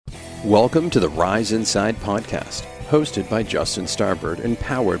Welcome to the Rise Inside podcast, hosted by Justin Starbird and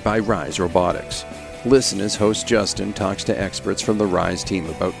powered by Rise Robotics. Listen as host Justin talks to experts from the Rise team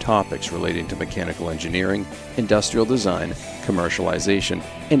about topics relating to mechanical engineering, industrial design, commercialization,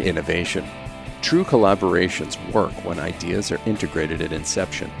 and innovation. True collaborations work when ideas are integrated at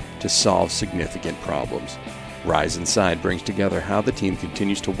inception to solve significant problems. Rise Inside brings together how the team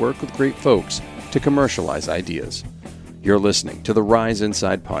continues to work with great folks to commercialize ideas. You're listening to the Rise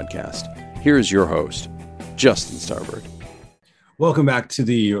Inside podcast. Here's your host, Justin Starbird. Welcome back to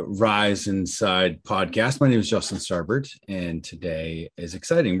the Rise Inside podcast. My name is Justin Starbird, and today is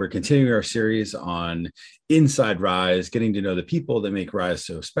exciting. We're continuing our series on Inside Rise, getting to know the people that make Rise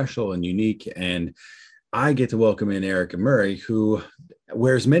so special and unique. And I get to welcome in Erica Murray, who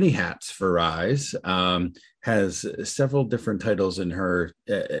wears many hats for Rise, has several different titles in her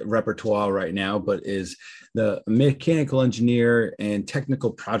repertoire right now, but is the mechanical engineer and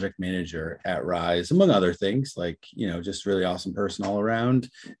technical project manager at Rise, among other things, like, just really awesome person all around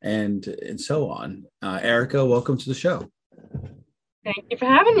and so on. Erica, welcome to the show. Thank you for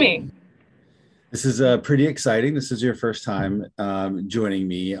having me. This is pretty exciting. This is your first time joining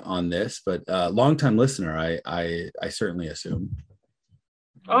me on this, but longtime listener, I certainly assume.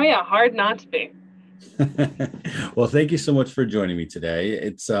 Oh yeah, hard not to be. Well, thank you so much for joining me today.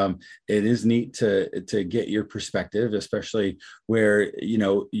 It is neat to get your perspective, especially where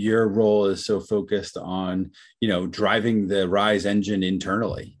your role is so focused on driving the Rise engine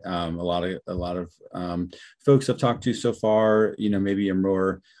internally. A lot of folks I've talked to so far, maybe are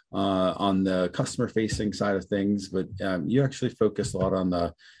more on the customer facing side of things, but you actually focus a lot on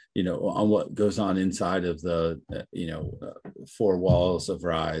the on what goes on inside of the, four walls of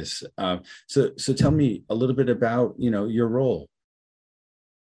Rise. So tell me a little bit about, your role.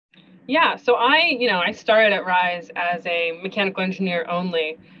 Yeah, so I started at Rise as a mechanical engineer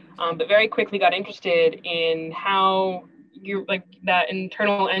only, but very quickly got interested in how that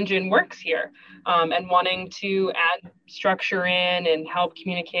internal engine works here, and wanting to add structure in and help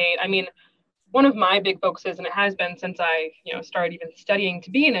communicate. I mean, one of my big focuses, and it has been since I, started even studying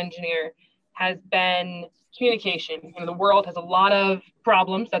to be an engineer, has been communication. The world has a lot of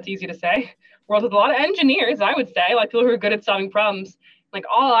problems. That's easy to say. The world has a lot of engineers, I would say, like people who are good at solving problems. Like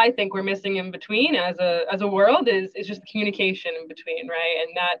all I think we're missing in between as a world is just communication in between, right?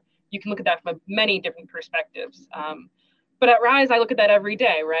 And that you can look at that from many different perspectives. But at Rise, I look at that every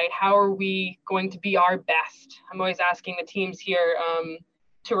day, right? How are we going to be our best? I'm always asking the teams here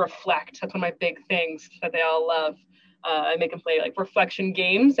to reflect. That's one of my big things that they all love. I make them play like reflection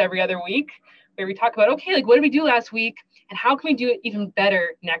games every other week where we talk about, okay, like what did we do last week and how can we do it even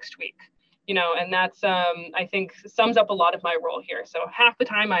better next week? And that's, I think sums up a lot of my role here. So half the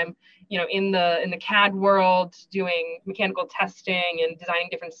time I'm, in the CAD world doing mechanical testing and designing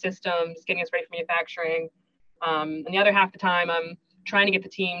different systems, getting us ready for manufacturing. And the other half the time I'm trying to get the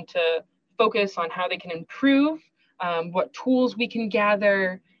team to focus on how they can improve, what tools we can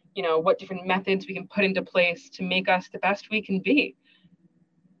gather, what different methods we can put into place to make us the best we can be.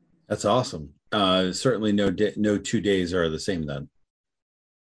 That's awesome. Certainly no 2 days are the same then.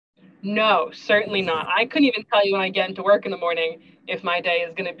 No, certainly not. I couldn't even tell you when I get into work in the morning if my day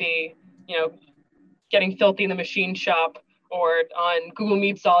is going to be, getting filthy in the machine shop or on Google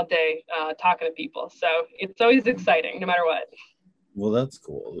Meets all day talking to people. So it's always exciting no matter what. Well, that's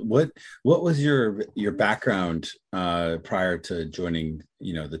cool. What was your background prior to joining,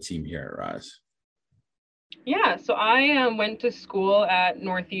 the team here at Rise? Yeah, so I went to school at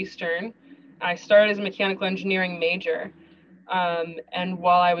Northeastern. I started as a mechanical engineering major. And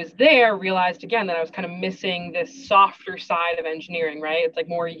while I was there, realized again that I was kind of missing this softer side of engineering, right? It's like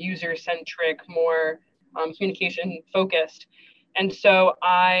more user-centric, more communication focused. And so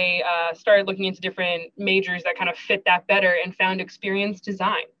I started looking into different majors that kind of fit that better and found experience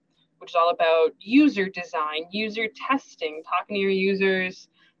design, which is all about user design, user testing, talking to your users,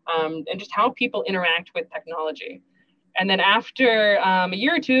 and just how people interact with technology. And then after a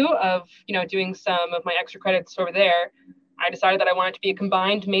year or two of, doing some of my extra credits over there, I decided that I wanted to be a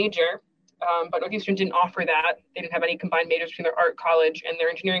combined major, but Northeastern didn't offer that. They didn't have any combined majors between their art college and their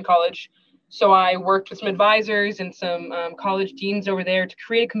engineering college. So I worked with some advisors and some college deans over there to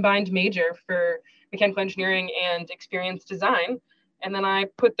create a combined major for mechanical engineering and experience design. And then I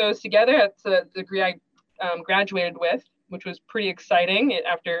put those together. That's the degree I graduated with, which was pretty exciting. It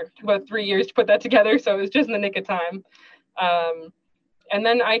took about 3 years to put that together. So it was just in the nick of time. And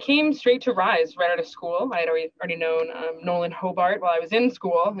then I came straight to Rise right out of school. I had already known Nolan Hobart while I was in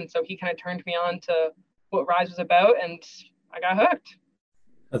school. And so he kind of turned me on to what Rise was about, and I got hooked.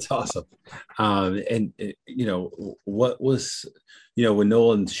 That's awesome. What was, when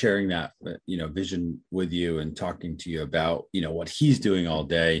Nolan's sharing that, vision with you and talking to you about, what he's doing all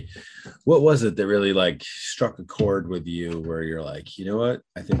day, what was it that really like struck a chord with you where you're like, you know what,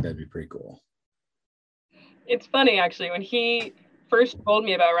 I think that'd be pretty cool? It's funny, actually, when he first told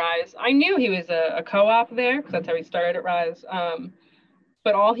me about Rise, I knew he was a co-op there because that's how he started at Rise.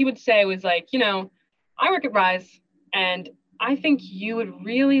 But all he would say was like, I work at Rise and I think you would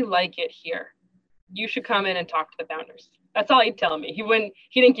really like it here. You should come in and talk to the founders. That's all he'd tell me.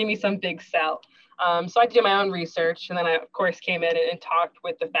 He didn't give me some big sell. So I did my own research, and then I, of course, came in and talked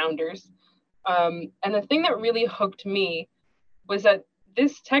with the founders. And the thing that really hooked me was that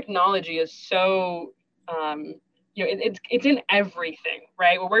this technology is so, it's in everything,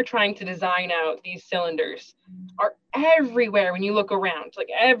 right? What we're trying to design out, these cylinders are everywhere when you look around. Like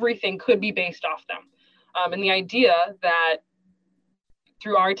everything could be based off them. And the idea that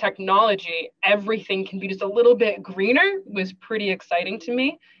through our technology, everything can be just a little bit greener was pretty exciting to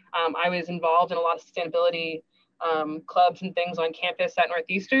me. I was involved in a lot of sustainability clubs and things on campus at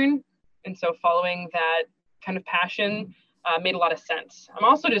Northeastern. And so following that kind of passion made a lot of sense. I'm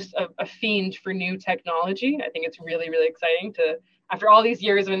also just a fiend for new technology. I think it's really, really exciting after all these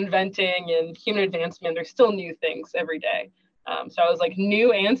years of inventing and human advancement, there's still new things every day. So I was like,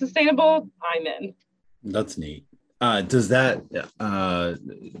 new and sustainable, I'm in. That's neat. Does that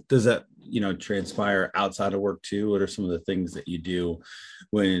transpire outside of work too? What are some of the things that you do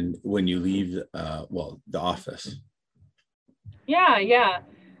when you leave the office? Yeah.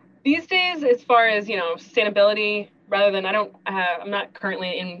 These days, as far as sustainability, rather than I'm not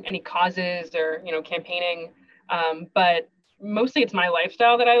currently in any causes or campaigning, but mostly it's my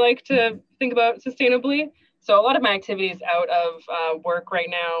lifestyle that I like to think about sustainably. So a lot of my activities out of work right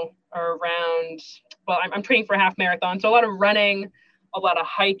now are around, I'm training for a half marathon. So a lot of running, a lot of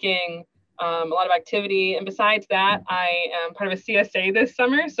hiking, a lot of activity. And besides that, I am part of a CSA this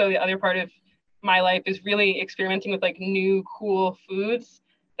summer. So the other part of my life is really experimenting with like new cool foods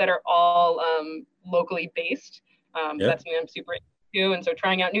that are all locally based. That's something I'm super into. And so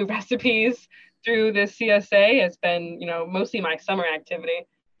trying out new recipes through this CSA has been, mostly my summer activity.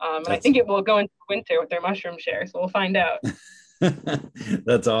 And I think it will go into winter with their mushroom share. So we'll find out.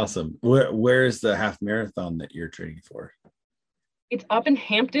 That's awesome. Where's the half marathon that you're training for? It's up in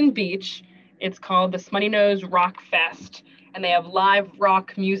Hampton Beach. It's called the Smutty Nose Rock Fest, and they have live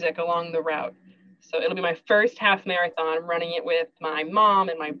rock music along the route. So it'll be my first half marathon. I'm running it with my mom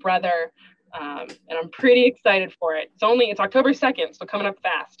and my brother, and I'm pretty excited for it. It's October 2nd, so coming up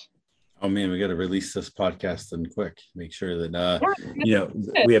fast. Oh man, we got to release this podcast then quick. Make sure that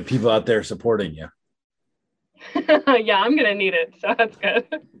we have people out there supporting you. Yeah, I'm gonna need it, so that's good.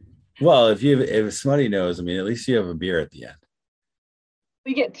 Well, if Smutty Nose, at least you have a beer at the end.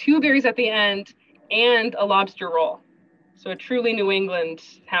 We get 2 beers at the end and a lobster roll. So a truly New England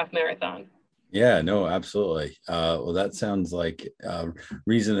half marathon. Yeah, no, absolutely. Well, that sounds like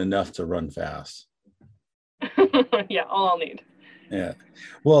reason enough to run fast. Yeah, all I'll need. Yeah.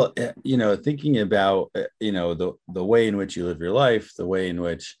 Well, thinking about, the way in which you live your life, the way in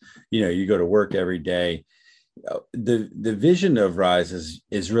which, you go to work every day, the vision of Rise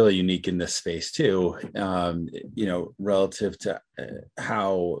is really unique in this space too, relative to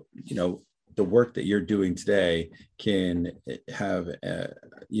how, the work that you're doing today can have, an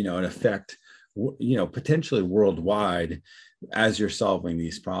effect, potentially worldwide as you're solving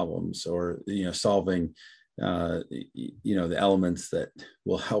these problems or, solving the elements that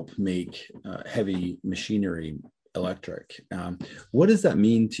will help make heavy machinery electric. What does that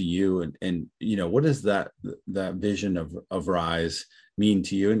mean to you? And what does that vision of Rise mean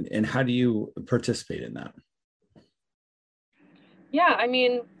to you? And how do you participate in that? Yeah,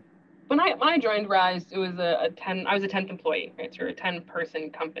 when I joined Rise, it was I was a 10th employee, right? So we're a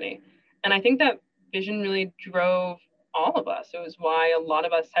 10-person company. And I think that vision really drove all of us. It was why a lot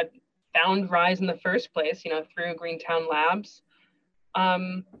of us had found Rise in the first place, through Greentown Labs.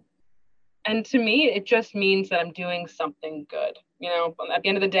 And to me, it just means that I'm doing something good. At the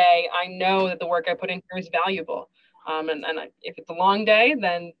end of the day, I know that the work I put in here is valuable. And if it's a long day,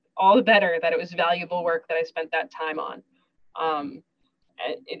 then all the better that it was valuable work that I spent that time on.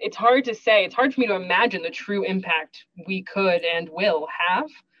 It's hard to say. It's hard for me to imagine the true impact we could and will have.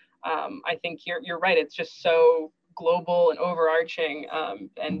 I think you're right. It's just so global and overarching,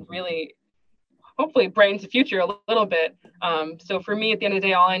 and really hopefully brightens the future a little bit. So for me, at the end of the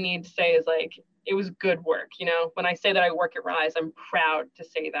day, all I need to say is like, it was good work. When I say that I work at Rise, I'm proud to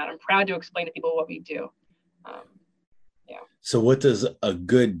say that. I'm proud to explain to people what we do. So what does a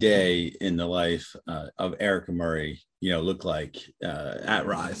good day in the life of Erica Murray, look like at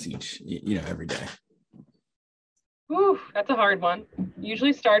Rise every day? Ooh, that's a hard one.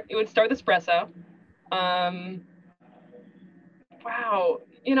 Usually it would start with espresso. Wow.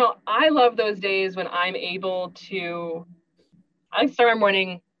 I love those days when I start my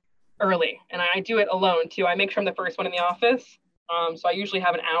morning early, and I do it alone too. I make sure I'm the first one in the office. So I usually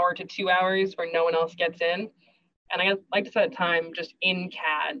have an hour to 2 hours where no one else gets in. And I like to set time just in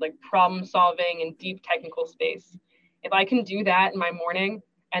CAD, like problem solving and deep technical space. If I can do that in my morning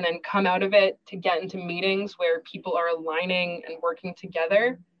and then come out of it to get into meetings where people are aligning and working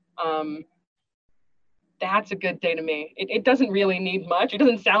together, that's a good day to me. It doesn't really need much. It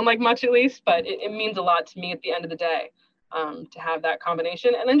doesn't sound like much, at least, but it means a lot to me at the end of the day, to have that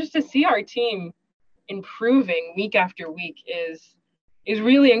combination. And then just to see our team improving week after week is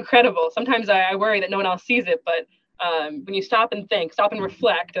really incredible. Sometimes I worry that no one else sees it, but when you stop and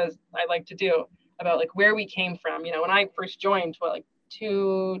reflect, as I like to do, about like where we came from. When I first joined,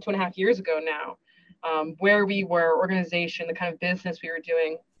 two and a half years ago now, where we were, organization, the kind of business we were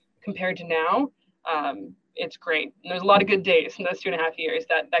doing compared to now, it's great. And there's a lot of good days in those 2.5 years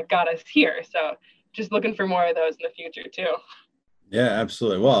that got us here. So just looking for more of those in the future too. Yeah,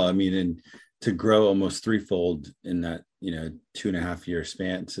 absolutely. Well, I mean, and to grow almost threefold in that 2.5 year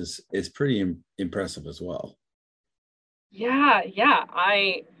span is pretty impressive as well. Yeah.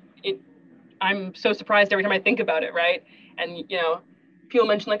 I'm so surprised every time I think about it, right? And people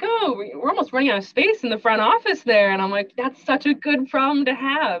mention like, oh, we're almost running out of space in the front office there, and I'm like, that's such a good problem to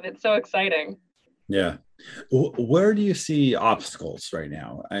have. It's so exciting. Yeah. Where do you see obstacles right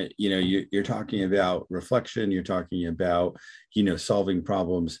now? You're talking about reflection. You're talking about, solving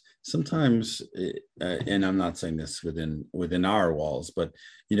problems. Sometimes, and I'm not saying this within our walls, but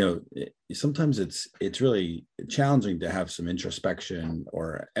sometimes it's really challenging to have some introspection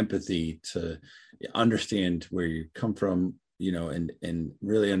or empathy to understand where you come from, and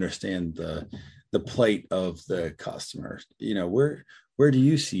really understand the plight of the customer. Where do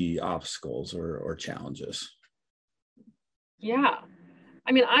you see obstacles or challenges? Yeah.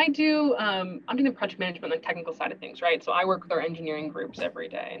 I mean, I do, I'm doing the project management and the technical side of things, right? So I work with our engineering groups every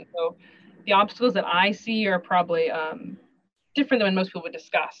day. And so the obstacles that I see are probably different than most people would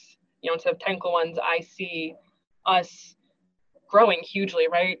discuss. Instead of technical ones, I see us growing hugely,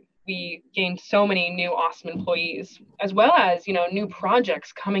 right? We gained so many new awesome employees, as well as, new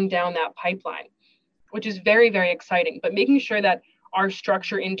projects coming down that pipeline, which is very, very exciting. But making sure that our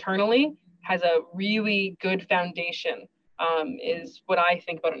structure internally has a really good foundation is what I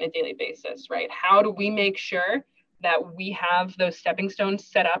think about on a daily basis, right? How do we make sure that we have those stepping stones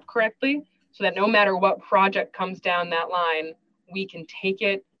set up correctly so that no matter what project comes down that line, we can take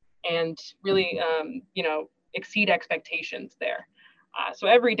it and really, exceed expectations there. So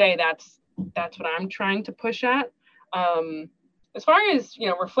every day, that's what I'm trying to push at. As far as,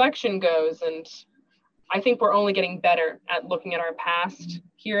 reflection goes, and I think we're only getting better at looking at our past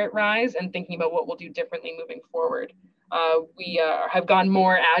here at Rise and thinking about what we'll do differently moving forward. We have gone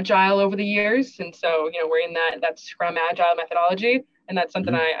more agile over the years. And so, we're in that Scrum Agile methodology. And that's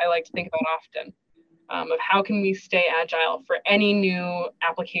something I like to think about often, of how can we stay agile for any new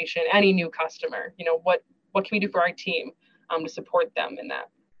application, any new customer? What can we do for our team to support them in that?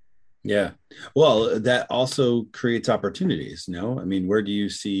 Yeah. Well, that also creates opportunities. No, I mean, where do you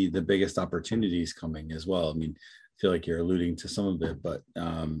see the biggest opportunities coming as well? I mean, I feel like you're alluding to some of it, but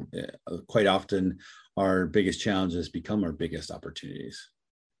quite often our biggest challenges become our biggest opportunities.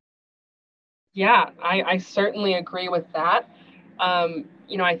 Yeah, I certainly agree with that.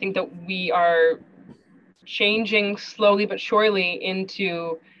 I think that we are changing slowly but surely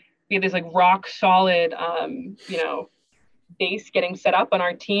we have this like rock solid, base getting set up on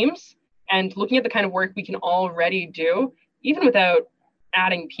our teams, and looking at the kind of work we can already do, even without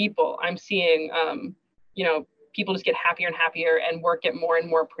adding people. I'm seeing, people just get happier and happier and work get more and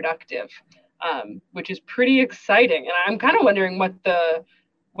more productive, which is pretty exciting. And I'm kind of wondering what the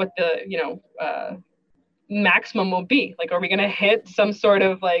maximum will be. Like, are we going to hit some sort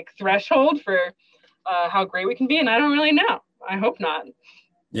of like threshold for how great we can be? And I don't really know. I hope not.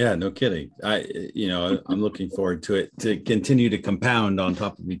 Yeah, no kidding. I'm looking forward to it to continue to compound on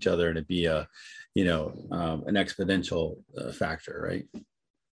top of each other and to be an exponential factor, right?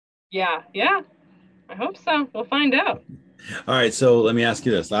 Yeah. I hope so. We'll find out. All right. So let me ask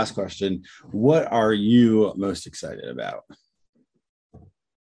you this last question. What are you most excited about?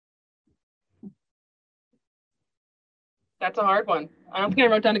 That's a hard one. I don't think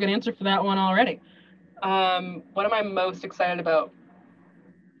I wrote down a good answer for that one already. What am I most excited about?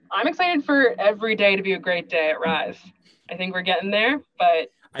 I'm excited for every day to be a great day at Rise. I think we're getting there,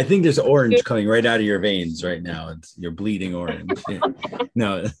 but I think there's orange coming right out of your veins right now. You're bleeding orange.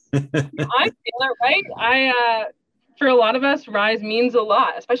 No. I feel it, right? For a lot of us, Rise means a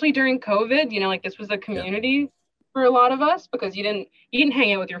lot, especially during COVID. Like this was a community for a lot of us, because you didn't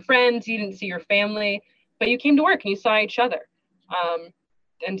hang out with your friends, you didn't see your family, but you came to work and you saw each other.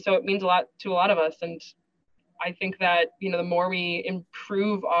 And so it means a lot to a lot of us. And I think that, the more we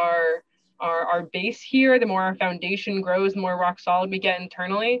improve our base here, the more our foundation grows, the more rock solid we get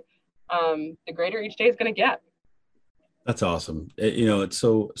internally, the greater each day is going to get. That's awesome. It's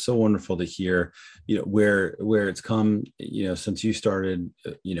so wonderful to hear, where it's come, since you started,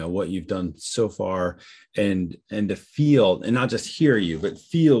 what you've done so far, and to feel, and not just hear you, but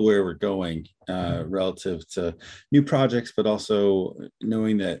feel where we're going relative to new projects, but also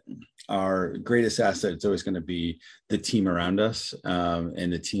knowing that our greatest asset is always going to be the team around us,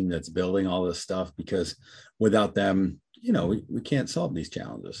 and the team that's building all this stuff, because without them, we can't solve these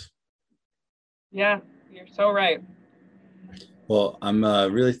challenges. Yeah, you're so right. Well, I'm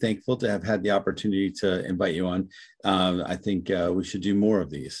really thankful to have had the opportunity to invite you on. I think we should do more of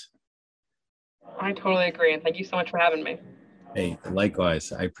these. I totally agree. And thank you so much for having me. Hey,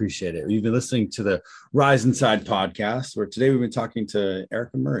 likewise. I appreciate it. You've been listening to the Rise Inside podcast, where today we've been talking to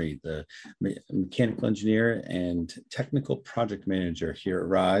Erica Murray, the mechanical engineer and technical project manager here at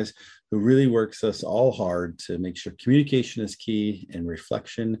Rise, who really works us all hard to make sure communication is key and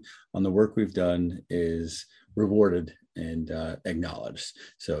reflection on the work we've done is rewarded and acknowledged.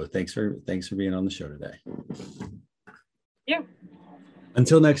 So thanks for being on the show today. Yeah.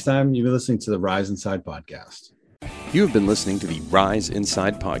 Until next time, you've been listening to the Rise Inside podcast. You have been listening to the Rise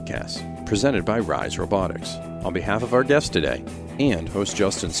Inside podcast, presented by Rise Robotics. On behalf of our guest today and host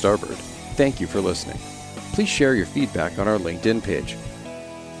Justin Starbird, thank you for listening. Please share your feedback on our LinkedIn page